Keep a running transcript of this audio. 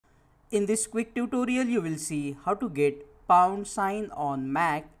In this quick tutorial, you will see how to get pound sign on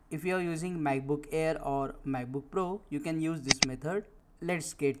Mac. If you are using MacBook Air or MacBook Pro, you can use this method.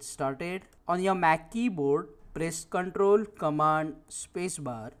 Let's get started. On your Mac keyboard, press Ctrl Command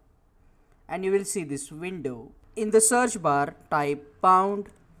Spacebar and you will see this window. In the search bar, type pound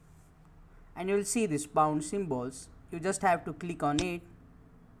and you will see this pound symbols. You just have to click on it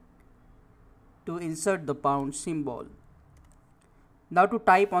to insert the pound symbol. Now to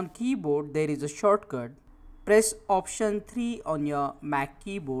type on keyboard, there is a shortcut. Press option 3 on your Mac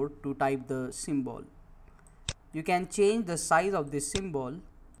keyboard to type the symbol. You can change the size of this symbol,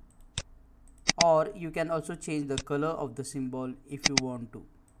 or you can also change the color of the symbol if you want to.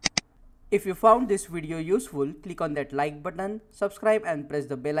 If you found this video useful, click on that like button, subscribe and press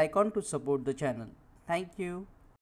the bell icon to support the channel. Thank you.